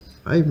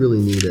I really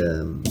need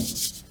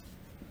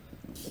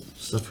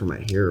stuff for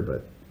my hair,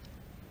 but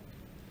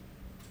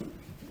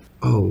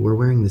we're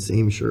wearing the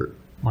same shirt.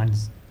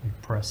 Mine's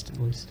pressed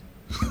at least.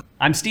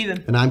 I'm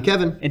Steven. And I'm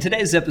Kevin. In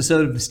today's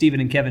episode of the Steven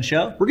and Kevin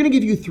Show, we're going to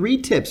give you 3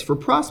 tips for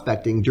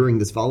prospecting during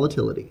this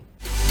volatility.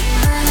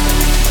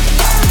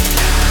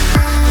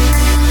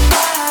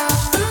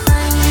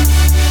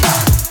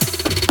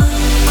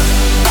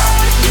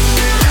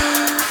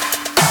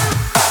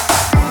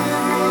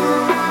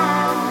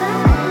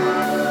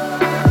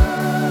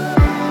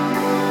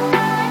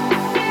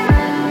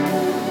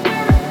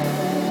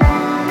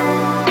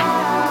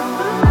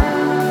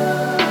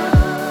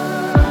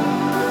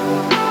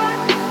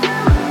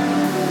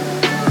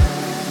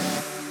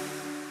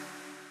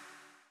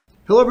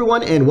 Hello,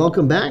 everyone, and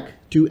welcome back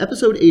to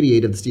episode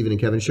 88 of the Steven and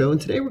Kevin Show. And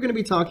today we're going to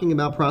be talking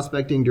about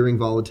prospecting during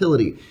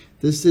volatility.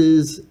 This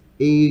is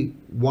a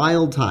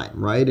wild time,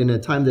 right? And a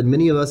time that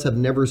many of us have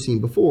never seen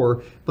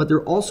before, but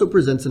there also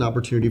presents an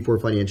opportunity for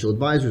financial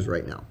advisors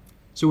right now.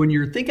 So when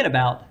you're thinking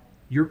about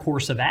your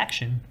course of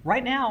action,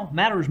 right now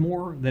matters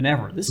more than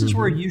ever. This is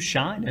where you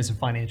shine as a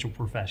financial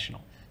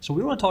professional. So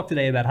we want to talk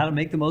today about how to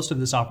make the most of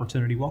this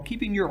opportunity while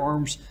keeping your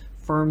arms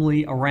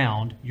firmly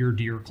around your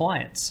dear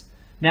clients.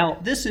 Now,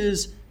 this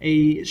is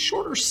a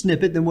shorter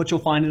snippet than what you'll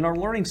find in our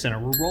Learning Center.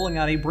 We're rolling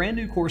out a brand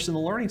new course in the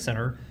Learning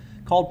Center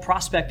called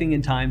Prospecting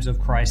in Times of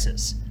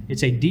Crisis.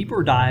 It's a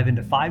deeper dive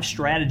into 5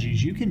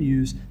 strategies you can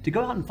use to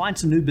go out and find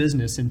some new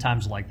business in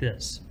times like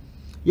this.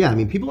 Yeah, I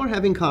mean, people are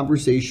having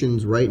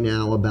conversations right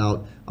now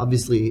about,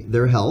 obviously,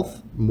 their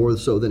health, more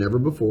so than ever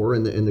before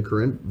in the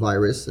current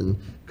virus and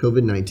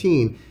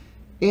COVID-19.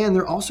 And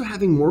they're also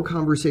having more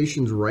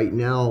conversations right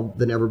now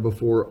than ever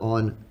before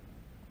on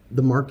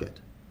the market,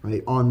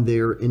 right, on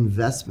their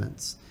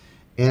investments.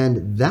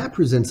 And that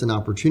presents an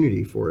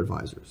opportunity for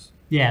advisors.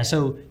 Yeah,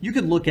 so you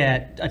could look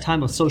at a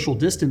time of social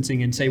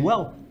distancing and say,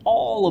 well,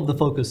 all of the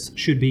focus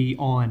should be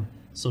on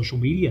social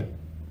media,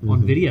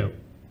 on video.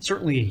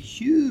 Certainly a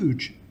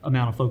huge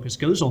amount of focus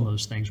goes on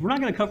those things. We're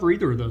not going to cover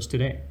either of those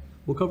today.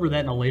 We'll cover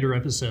that in a later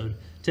episode.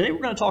 Today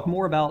we're going to talk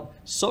more about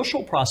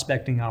social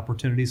prospecting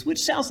opportunities, which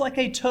sounds like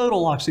a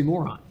total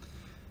oxymoron.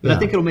 But I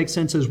think it'll make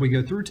sense as we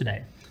go through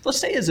today. Let's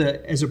say as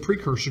a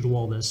precursor to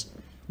all this,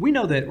 we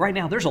know that right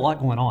now there's a lot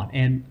going on,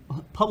 and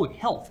public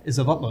health is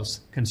of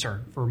utmost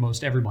concern for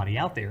most everybody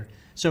out there.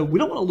 So we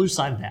don't want to lose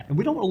sight of that. And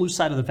we don't want to lose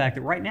sight of the fact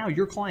that right now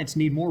your clients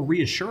need more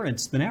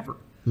reassurance than ever.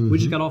 We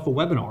just got off a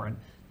webinar, and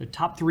the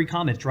top 3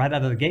 comments right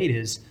out of the gate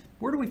is,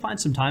 where do we find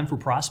some time for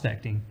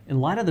prospecting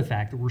in light of the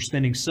fact that we're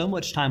spending so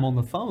much time on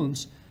the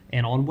phones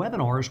and on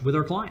webinars with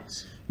our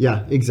clients?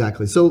 Yeah,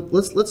 exactly. So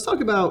let's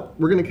talk about,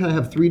 we're going to kind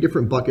of have 3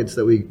 different buckets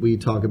that we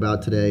talk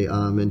about today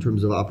in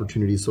terms of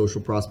opportunities,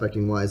 social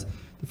prospecting wise.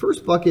 The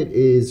first bucket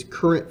is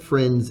current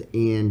friends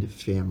and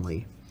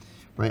family,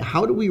 right?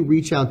 How do we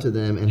reach out to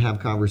them and have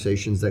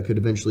conversations that could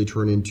eventually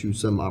turn into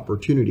some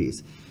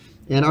opportunities?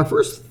 And our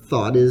first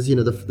thought is,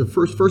 the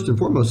first and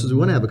foremost is we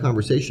want to have a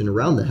conversation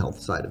around the health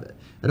side of it.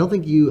 I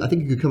think you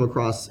could come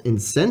across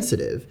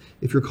insensitive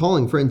if you're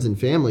calling friends and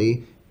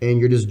family and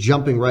you're just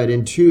jumping right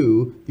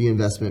into the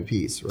investment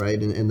piece,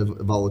 right? And the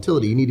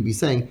volatility. You need to be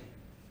saying,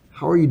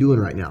 how are you doing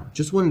right now?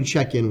 Just wanted to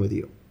check in with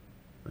you.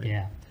 Right?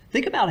 Yeah.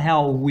 Think about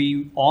how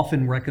we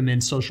often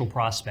recommend social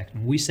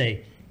prospecting. We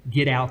say,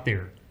 get out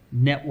there,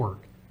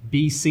 network,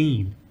 be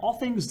seen, all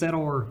things that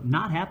are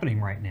not happening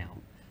right now.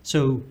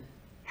 So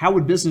how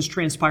would business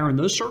transpire in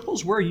those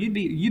circles? Where you'd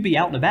be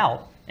out and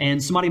about,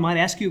 and somebody might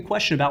ask you a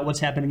question about what's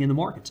happening in the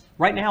markets.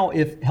 Right now,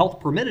 if health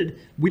permitted,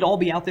 we'd all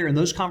be out there and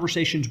those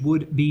conversations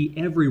would be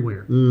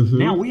everywhere.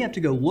 Now we have to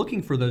go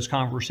looking for those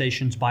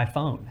conversations by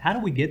phone. How do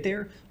we get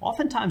there?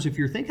 Oftentimes, if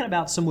you're thinking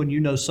about someone you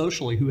know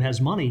socially who has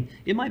money,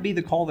 it might be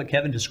the call that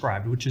Kevin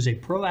described, which is a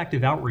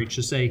proactive outreach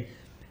to say,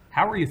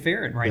 how are you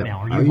faring right now?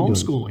 Are you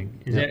homeschooling?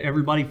 Is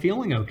everybody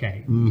feeling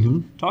okay?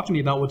 Talk to me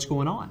about what's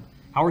going on.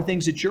 How are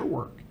things at your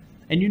work?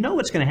 And you know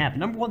what's going to happen.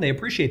 Number 1, they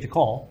appreciate the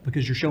call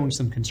because you're showing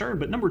some concern.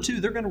 But number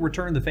 2, they're going to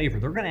return the favor.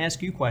 They're going to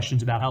ask you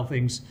questions about how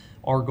things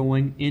are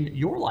going in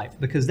your life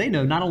because they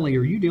know not only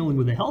are you dealing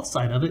with the health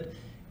side of it,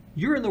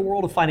 you're in the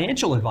world of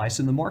financial advice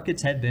and the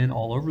markets have been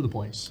all over the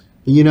place.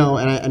 And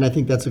I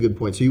think that's a good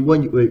point. So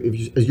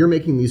as you're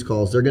making these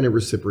calls, they're going to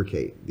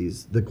reciprocate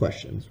the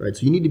questions, right?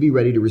 So you need to be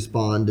ready to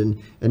respond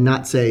and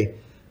not say,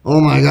 oh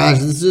my gosh,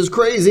 this is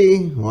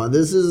crazy. Well,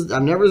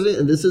 I've never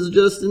seen, this is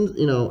just,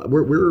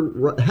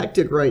 we're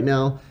hectic right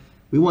now.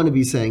 We want to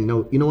be saying,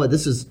 no, you know what,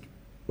 this is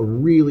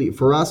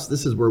for us,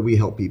 this is where we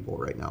help people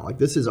right now. Like,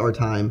 this is our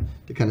time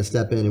to kind of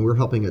step in, and we're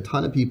helping a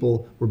ton of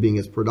people. We're being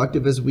as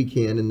productive as we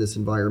can in this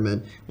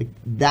environment. Like,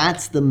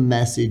 that's the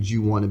message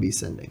you want to be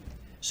sending.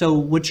 So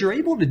what you're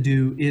able to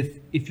do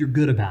if you're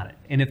good about it,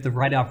 and if the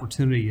right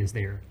opportunity is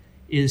there,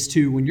 is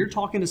to, when you're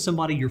talking to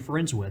somebody you're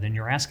friends with and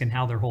you're asking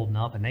how they're holding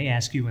up and they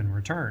ask you in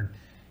return,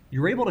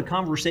 you're able to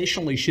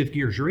conversationally shift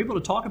gears. You're able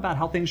to talk about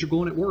how things are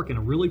going at work in a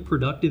really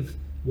productive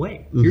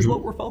way. Here's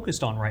what we're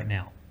focused on right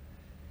now.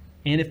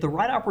 And if the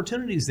right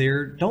opportunity is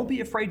there, don't be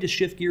afraid to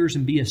shift gears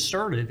and be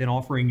assertive in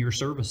offering your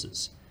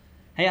services.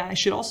 Hey, I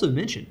should also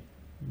mention,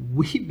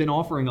 we've been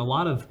offering a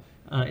lot of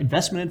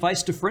investment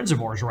advice to friends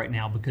of ours right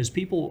now because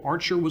people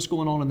aren't sure what's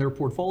going on in their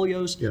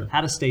portfolios,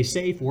 how to stay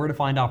safe, where to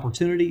find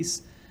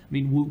opportunities. I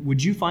mean,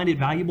 would you find it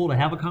valuable to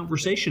have a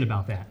conversation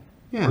about that?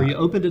 Yeah. Are you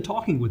open to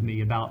talking with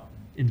me about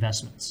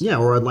investments? Yeah,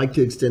 or I'd like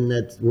to extend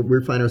that.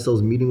 We're finding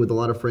ourselves meeting with a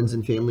lot of friends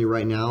and family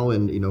right now,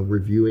 and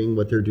reviewing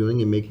what they're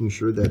doing and making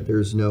sure that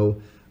there's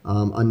no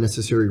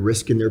unnecessary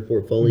risk in their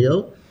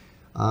portfolio.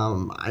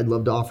 I'd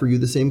love to offer you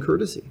the same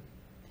courtesy.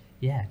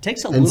 Yeah, it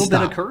takes a And little bit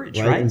stop, of courage,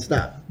 right? right? And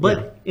stop.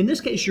 But in this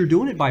case, you're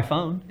doing it by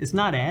phone. It's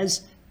not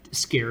as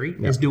scary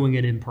as doing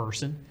it in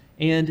person.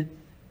 And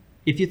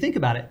if you think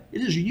about it,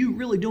 it is you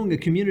really doing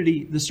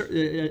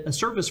a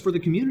service for the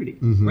community,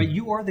 right?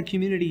 You are the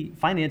community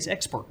finance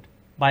expert.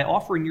 By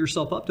offering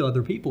yourself up to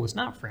other people, it's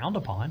not frowned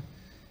upon.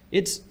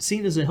 It's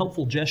seen as a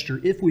helpful gesture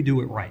if we do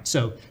it right.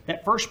 So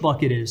that first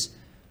bucket is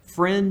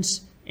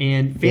friends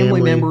and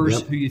family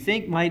members who you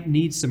think might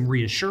need some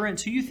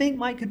reassurance, who you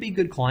think could be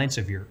good clients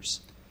of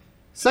yours.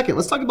 Second,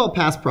 let's talk about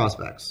past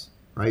prospects,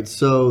 right?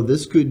 So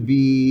this could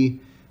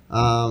be,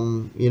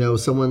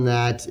 someone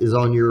that is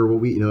on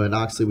your, at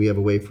Oxley, we have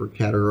a way for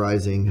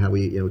categorizing how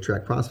we,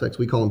 track prospects.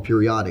 We call them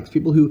periodics,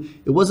 people who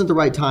it wasn't the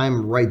right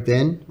time right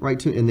then,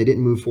 and they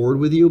didn't move forward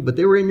with you, but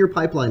they were in your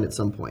pipeline at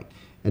some point.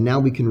 And now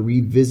we can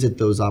revisit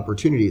those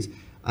opportunities.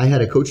 I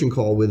had a coaching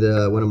call with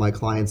one of my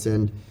clients,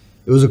 and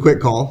it was a quick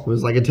call. It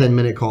was like a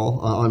 10-minute call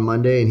on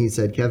Monday. And he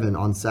said, Kevin,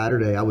 on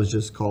Saturday, I was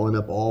just calling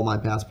up all my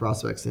past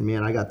prospects. And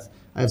man,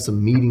 I have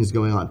some meetings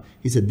going on.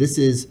 He said, this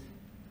is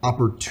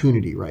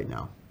opportunity right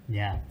now.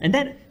 Yeah. And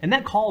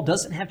that call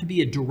doesn't have to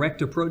be a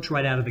direct approach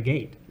right out of the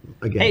gate.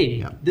 Again,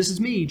 hey, this is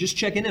me just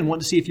checking in,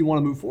 want to see if you want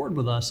to move forward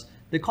with us.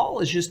 The call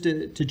is just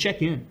to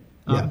check in.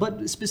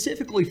 But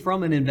specifically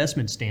from an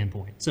investment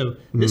standpoint. So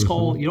this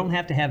call, you don't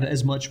have to have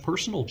as much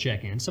personal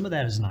check-in. Some of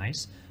that is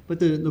nice. But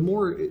the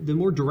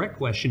more direct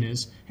question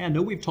is, hey, I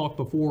know we've talked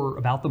before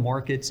about the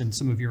markets and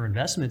some of your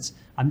investments.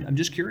 I'm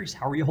just curious,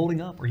 how are you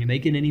holding up? Are you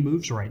making any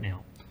moves right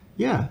now?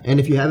 Yeah, and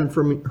if you haven't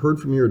heard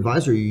from your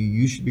advisor,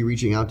 you should be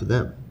reaching out to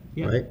them,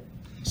 right?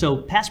 So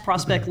past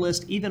prospect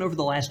list, even over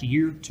the last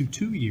year to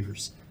 2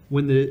 years,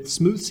 when the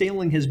smooth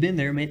sailing has been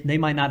there, they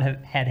might not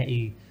have had a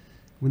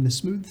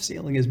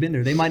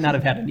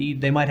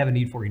need. They might have a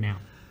need for you now.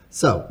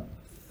 So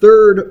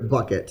third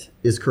bucket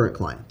is current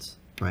clients,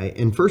 right?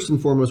 And first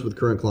and foremost with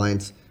current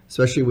clients,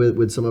 especially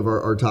with some of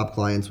our top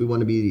clients, we want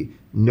to be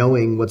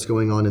knowing what's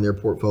going on in their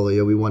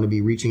portfolio. We want to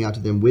be reaching out to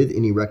them with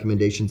any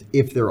recommendations,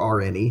 if there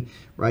are any,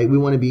 right? We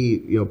want to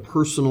be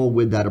personal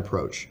with that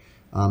approach.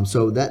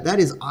 So that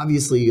is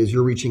obviously, as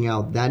you're reaching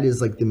out, that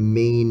is like the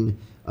main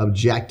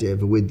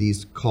objective with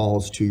these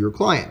calls to your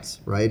clients,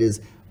 right? Is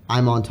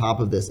I'm on top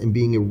of this and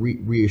being a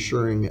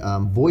reassuring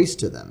voice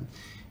to them.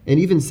 And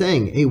even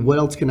saying, hey, what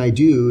else can I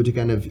do to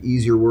kind of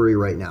ease your worry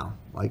right now?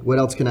 Like, what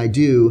else can I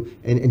do?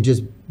 And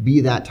just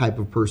be that type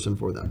of person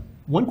for them.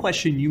 One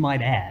question you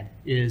might add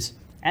is,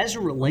 as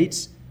it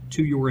relates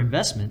to your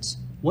investments,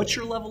 what's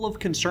your level of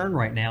concern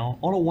right now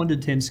on a 1 to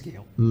 10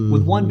 scale?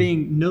 With 1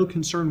 being no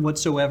concern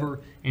whatsoever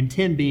and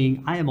 10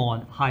 being I am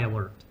on high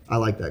alert. I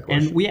like that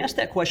question. And we asked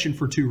that question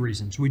for 2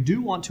 reasons. We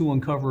do want to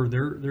uncover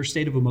their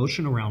state of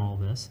emotion around all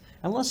this.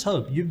 And let's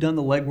hope you've done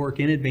the legwork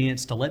in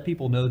advance to let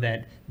people know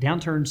that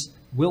downturns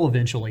will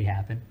eventually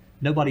happen.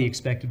 Nobody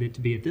expected it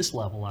to be at this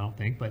level, I don't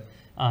think. But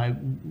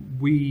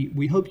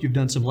we hope you've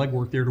done some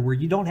legwork there to where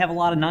you don't have a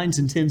lot of 9s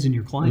and 10s in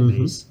your client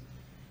base.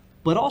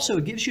 But also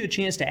it gives you a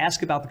chance to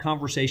ask about the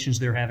conversations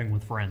they're having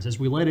with friends. As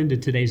we led into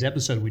today's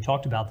episode, we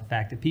talked about the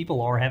fact that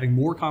people are having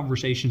more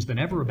conversations than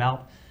ever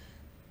about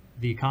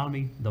the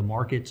economy, the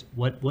markets,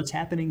 what's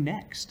happening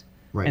next.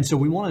 Right. And so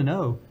we want to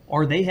know,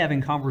 are they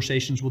having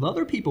conversations with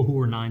other people who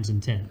are 9s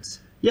and 10s?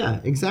 Yeah,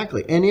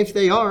 exactly. And if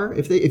they are,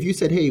 if you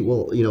said, hey,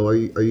 well, are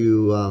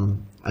you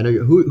I know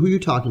who are you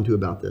talking to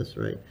about this,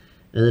 right?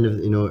 And then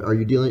if are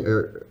you dealing,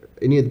 or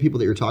any of the people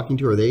that you're talking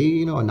to, are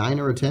they a 9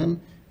 or a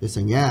 10? They're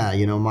saying, yeah,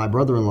 my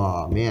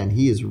brother-in-law, man,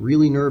 he is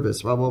really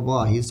nervous, blah, blah,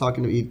 blah. He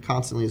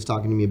constantly is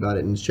talking to me about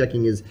it and is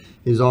checking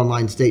his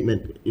online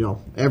statement,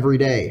 every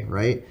day,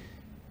 right?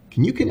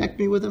 Can you connect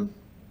me with him?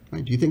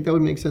 Right? Do you think that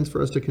would make sense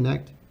for us to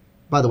connect?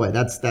 By the way,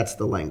 that's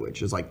the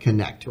language, is like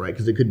connect, right?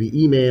 Because it could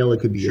be email,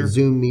 it could be a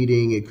Zoom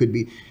meeting, it could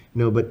be,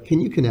 but can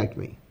you connect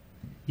me?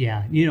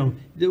 Yeah,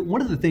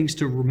 one of the things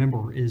to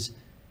remember is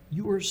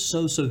you are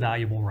so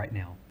valuable right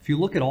now. If you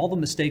look at all the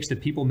mistakes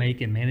that people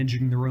make in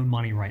managing their own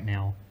money right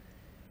now,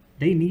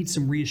 they need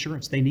some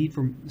reassurance. They need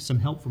some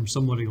help from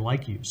somebody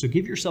like you. So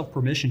give yourself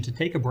permission to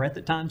take a breath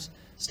at times,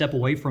 step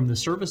away from the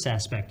service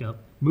aspect of,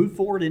 move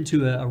forward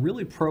into a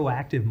really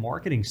proactive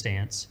marketing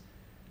stance,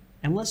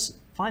 and let's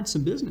find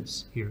some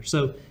business here.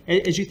 So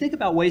as you think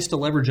about ways to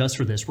leverage us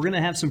for this, we're going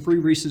to have some free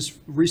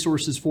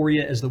resources for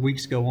you as the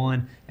weeks go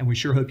on, and we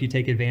sure hope you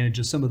take advantage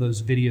of some of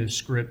those video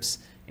scripts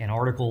and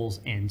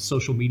articles and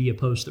social media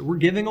posts that we're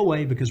giving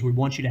away because we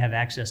want you to have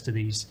access to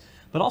these.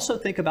 But also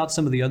think about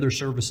some of the other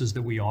services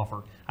that we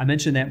offer. I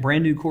mentioned that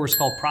brand new course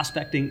called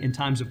Prospecting in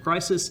Times of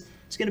Crisis.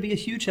 It's going to be a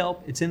huge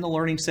help. It's in the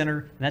Learning Center,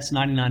 and that's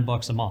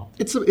 $99 a month.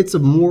 It's a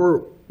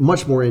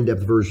much more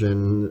in-depth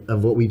version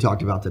of what we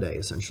talked about today,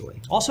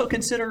 essentially. Also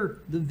consider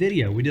the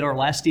video. We did our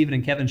last Stephen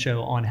and Kevin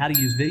show on how to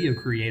use video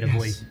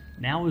creatively. Yes.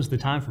 Now is the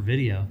time for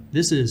video.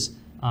 This is,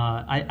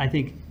 I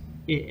think,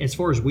 as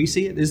far as we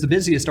see it, this is the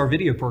busiest our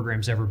video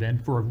program's ever been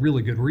for a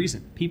really good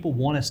reason. People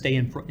want to stay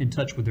in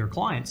touch with their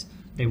clients.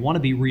 They want to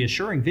be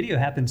reassuring. Video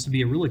happens to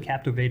be a really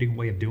captivating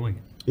way of doing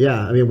it.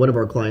 Yeah, I mean, one of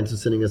our clients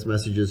is sending us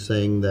messages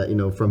saying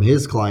that, from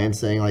his clients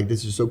saying, like,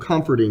 this is so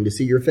comforting to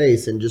see your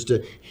face and just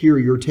to hear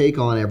your take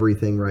on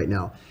everything right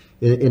now.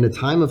 In a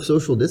time of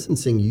social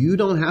distancing, you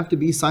don't have to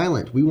be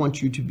silent. We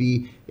want you to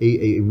be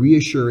a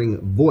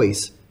reassuring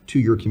voice to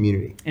your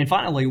community. And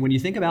finally, when you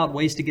think about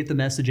ways to get the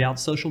message out,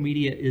 social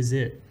media is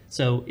it.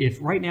 So if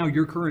right now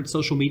your current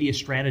social media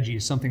strategy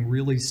is something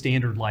really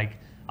standard like,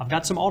 I've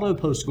got some auto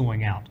posts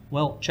going out.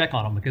 Well, check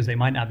on them because they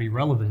might not be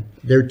relevant.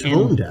 They're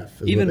tone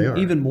deaf.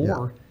 Even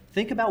more,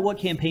 think about what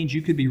campaigns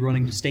you could be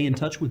running to stay in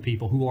touch with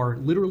people who are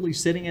literally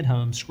sitting at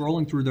home,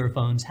 scrolling through their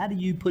phones. How do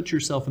you put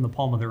yourself in the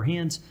palm of their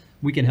hands?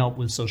 We can help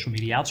with social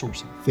media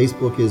outsourcing.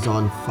 Facebook is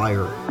on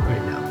fire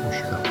right now. For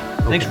sure. So,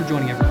 okay. Thanks for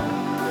joining, everyone.